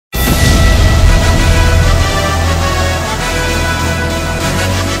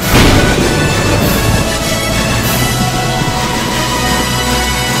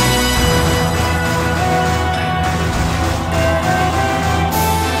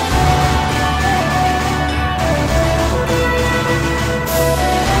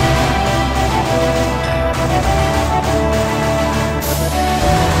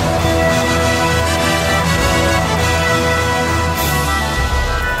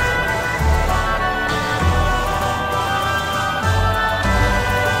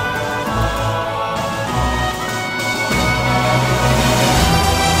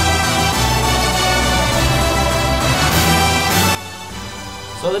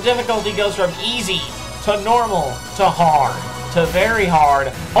difficulty goes from easy to normal to hard to very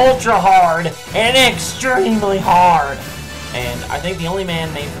hard, ultra hard, and extremely hard. And I think the only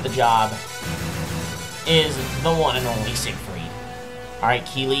man made for the job is the one and only Siegfried. Alright,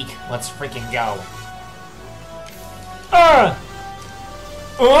 Keyleak, let's freaking go.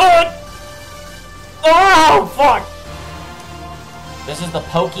 Oh, fuck! This is the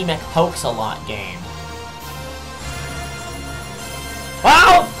Pokey McPokes-a-lot game.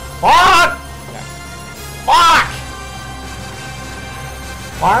 Oh, fuck! Okay. Fuck!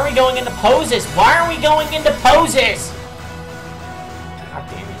 Why are we going into poses? Why are we going into poses? God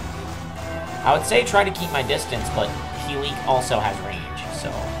damn it. I would say try to keep my distance, but Keyleak also has range,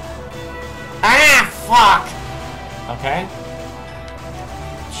 so... Ah, fuck! Okay.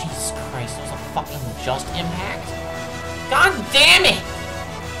 Jesus Christ, there's a fucking just impact? God damn it!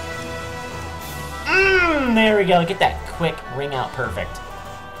 There we go. Get that quick ring out perfect.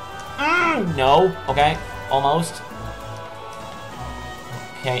 No. Okay, almost.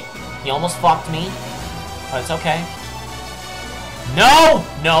 Okay, he almost fucked me, but it's okay. No!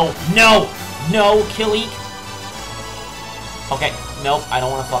 No! No! No, Keyleak! Okay, nope, I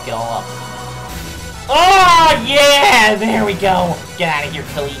don't want to fuck it all up. Oh, yeah! There we go! Get out of here,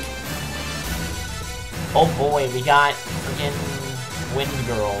 Keyleak. Oh boy, we got freaking Wind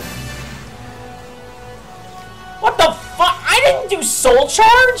Girl. What the fuck? I didn't do Soul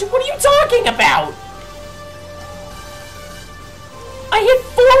Charge? What are you talking about? I hit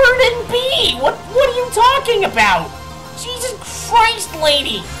forward and B! What are you talking about? Jesus Christ,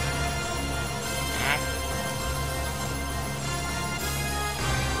 lady!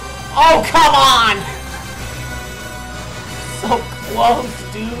 Oh, come on! So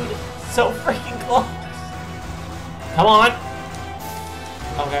close, dude. So freaking close. Come on.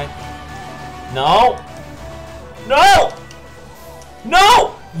 Okay. No! No!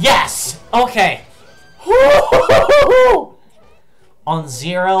 No! Yes! Okay. On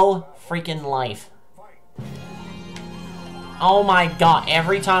 0 freaking life. Oh my god,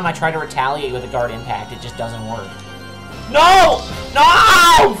 every time I try to retaliate with a guard impact, it just doesn't work. No!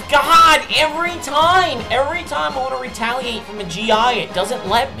 No! God, every time I want to retaliate from a GI, it doesn't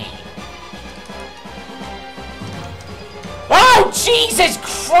let me. Oh, Jesus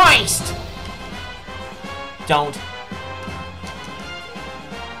Christ! Don't.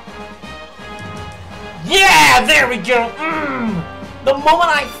 Yeah, there we go. The moment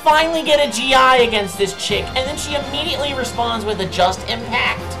I finally get a GI against this chick, and then she immediately responds with a just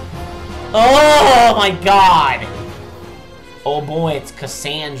impact. Oh my god. Oh boy, it's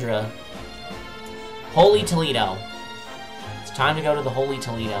Cassandra. Holy Toledo. It's time to go to the Holy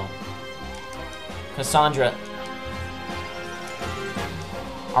Toledo. Cassandra.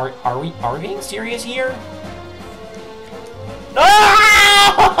 Are we being serious here?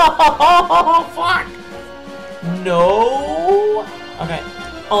 Oh, fuck! No! Okay.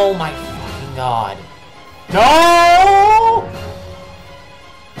 Oh my fucking god. No!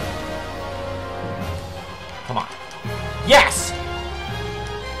 Come on. Yes!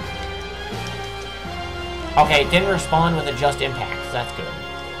 Okay, it didn't respond with a just impact. That's good.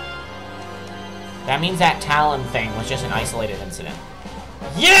 That means that Talon thing was just an isolated incident.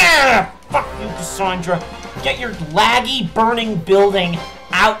 Yeah! Fuck you, Cassandra. Get your laggy, burning building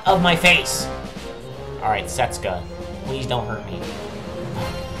out of my face. Alright, Setsuka. Please don't hurt me.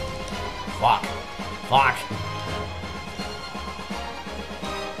 Fuck. Fuck.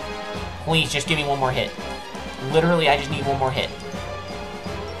 Please, just give me one more hit. Literally, I just need one more hit.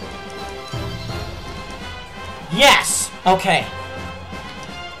 Yes! Okay.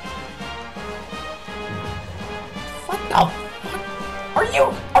 What the fuck?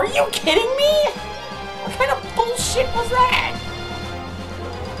 Are you kidding me? What kind of bullshit was that?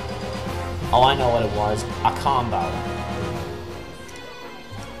 Oh, I know what it was. A combo.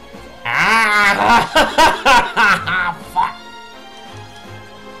 Ah! Fuck.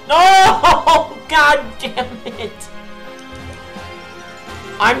 No! God damn it!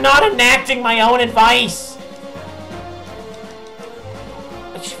 I'm not enacting my own advice!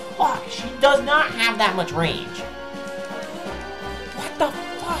 Fuck, she does not have that much range. What the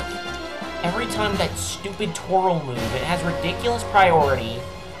fuck? Every time that stupid twirl move, it has ridiculous priority.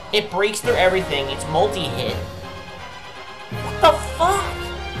 It breaks through everything. It's multi-hit. What the fuck?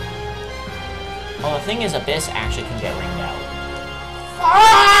 Oh, the thing is, Abyss actually can get ringed out.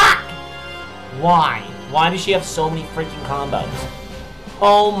 Fuck! Why? Why does she have so many freaking combos?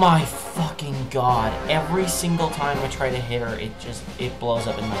 Oh my fucking god. Every single time I try to hit her, it blows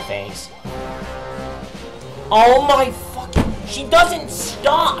up in my face. Oh my fucking... She doesn't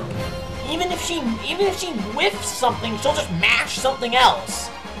stop! Even if she whiffs something, she'll just mash something else.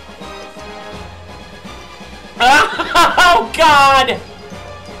 Oh, God!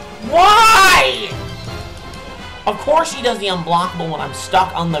 Why? Of course she does the unblockable when I'm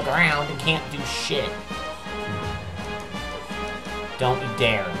stuck on the ground and can't do shit. Don't you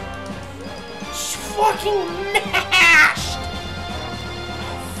dare. She's fucking mashed!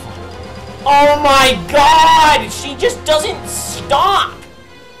 Oh my God! She just doesn't stop!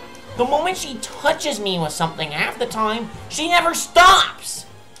 The moment she touches me with something, half the time, she never stops!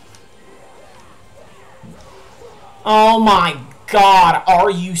 Oh my God,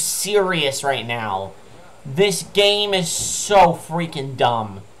 are you serious right now? This game is so freaking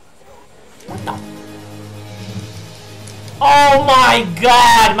dumb. What the? Oh my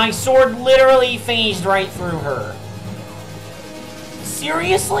God, my sword literally phased right through her.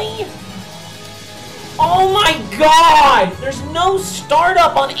 Seriously? Oh my God! There's no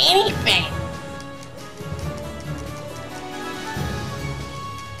startup on anything!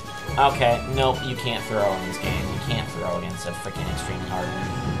 Okay, nope, you can't throw in this game. You can't throw against a freaking extreme hard.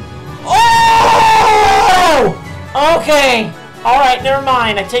 Oh! Okay! Alright, never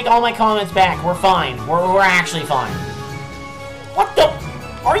mind. I take all my comments back. We're fine. We're actually fine. What the?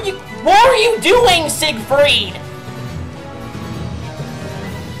 What are you doing, Siegfried?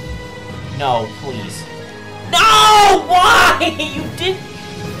 No, please. No! Why? You did...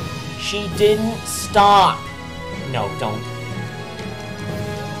 She didn't stop. No, don't.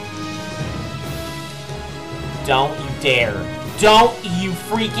 Don't you dare. Don't you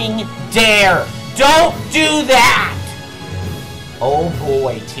freaking dare. Don't do that! Oh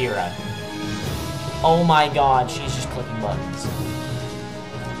boy, Tira. Oh my God, she's just clicking buttons.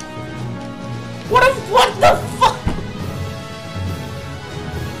 What the fuck?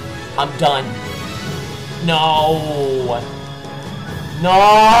 I'm done. No.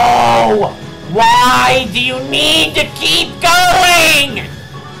 No! Why do you need to keep going?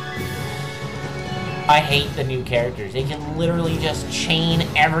 I hate the new characters. They can literally just chain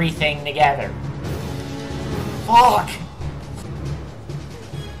everything together. Fuck.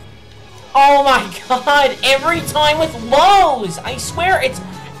 Oh my God, every time with lows! I swear it's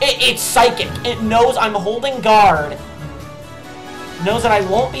psychic. It knows I'm holding guard. Knows that I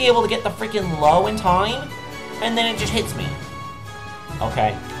won't be able to get the freaking low in time, and then it just hits me.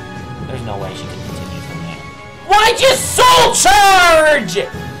 Okay. There's no way she can continue from there. Why'd you soul charge?!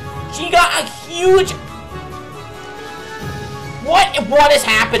 She got a huge... What is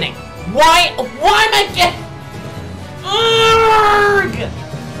happening? Why am I getting... Urgh!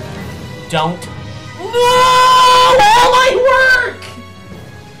 Don't. No! All my work!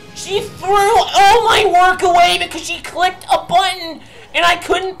 She threw all my work away because she clicked a button and I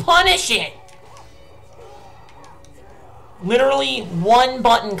couldn't punish it. Literally, one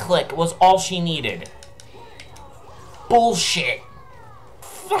button click was all she needed. Bullshit.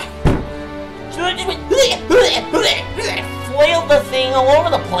 Flailed the thing all over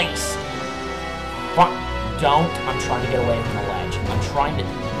the place. Fuck. Don't. I'm trying to get away from the ledge.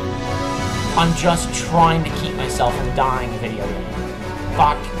 I'm just trying to keep myself from dying in a video game.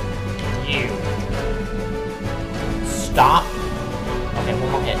 Fuck you. Stop. Okay,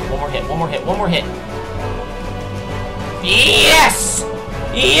 one more hit. One more hit. One more hit. One more hit. Yes!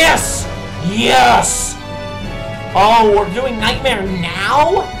 Yes! Yes! Oh, we're doing Nightmare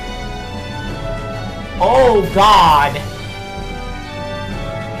now? Oh, God.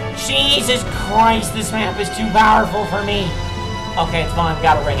 Jesus Christ, this map is too powerful for me. Okay, it's fine.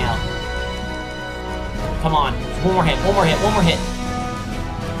 Got a ring out. Come on. One more hit. One more hit. One more hit.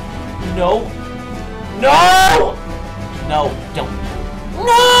 No. No! No, don't. No!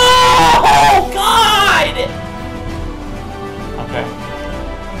 Oh, God! Okay.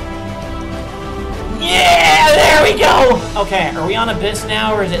 Yeah, there we go! Okay, are we on Abyss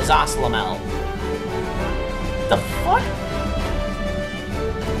now, or is it Zoslamel? The fuck?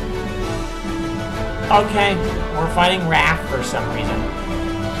 Okay, we're fighting Raph for some reason.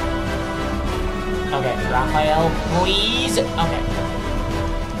 Okay, Raphael, please. Okay.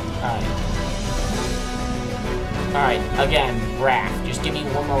 Alright, again, Raph, just give me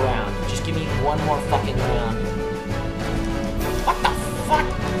one more round. Just give me one more fucking round. What the fuck?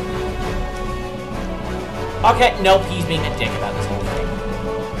 Okay, nope, he's being a dick about this whole thing.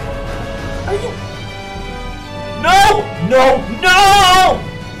 Are you... No! No! No!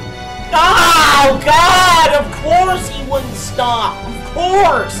 Oh, God! Of course he wouldn't stop! Of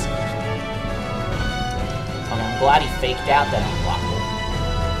course! Okay, I'm glad he faked out that unblockable.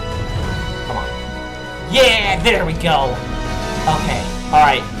 Come on. Yeah! There we go! Okay,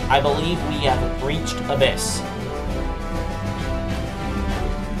 alright. I believe we have reached Abyss.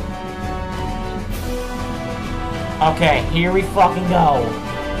 Okay, here we fucking go.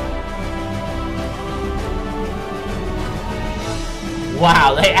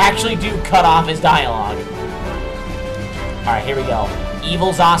 Wow, they actually do cut off his dialogue. Alright, here we go.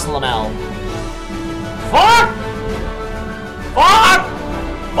 Evil Zoslamel. Fuck! Fuck!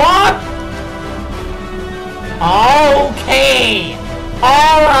 Fuck! Okay!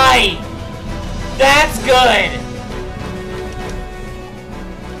 Alright! That's good!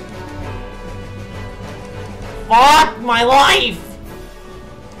 Fuck my life!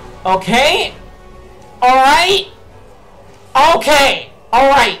 Okay? Alright? Okay!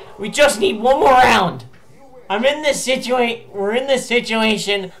 Alright! We just need one more round! We're in this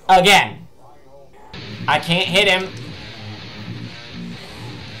situation again. I can't hit him.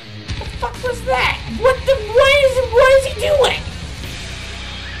 What the fuck was that? What is he doing?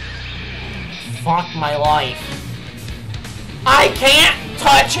 Fuck my life. I can't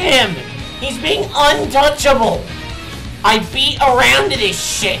touch him! He's being untouchable! I beat around to this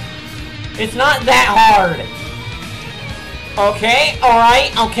shit! It's not that hard! Okay,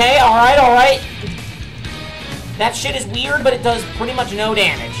 alright, okay, alright, alright. That shit is weird, but it does pretty much no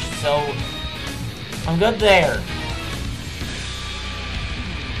damage, so I'm good there.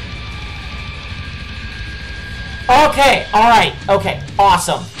 Okay, alright, okay,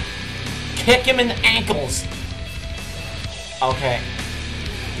 awesome. Kick him in the ankles. Okay.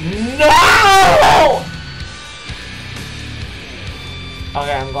 No!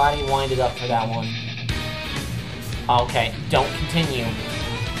 Okay, I'm glad he winded up for that one. Okay, don't continue.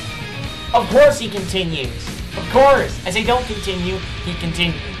 Of course he continues. Of course! I say don't continue, he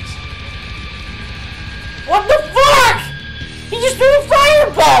continues. What the fuck?! He just threw a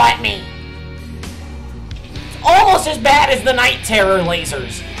fireball at me! It's almost as bad as the Night Terror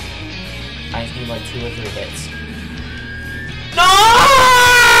lasers. I just need like 2 or 3 hits. No!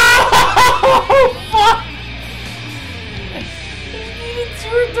 Fuck! I needed 2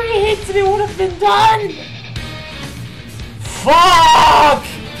 or 3 hits and it would have been done! Fuck!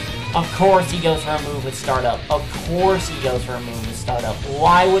 Of course he goes for a move with startup. Of course he goes for a move with startup.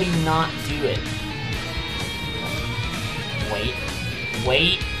 Why would he not do it? Wait.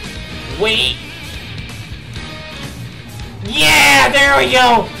 Wait. Wait. Yeah! There we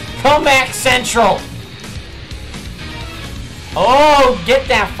go! Comeback Central! Oh, get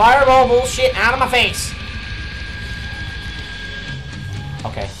that fireball bullshit out of my face!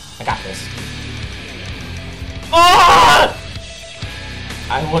 Okay, I got this. Oh!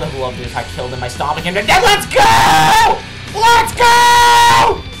 I would have loved it if I killed him by stomping him to death. Let's go! Let's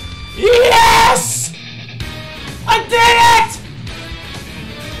go! Yes! I did it!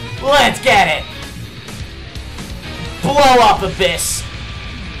 Let's get it! Blow up, Abyss!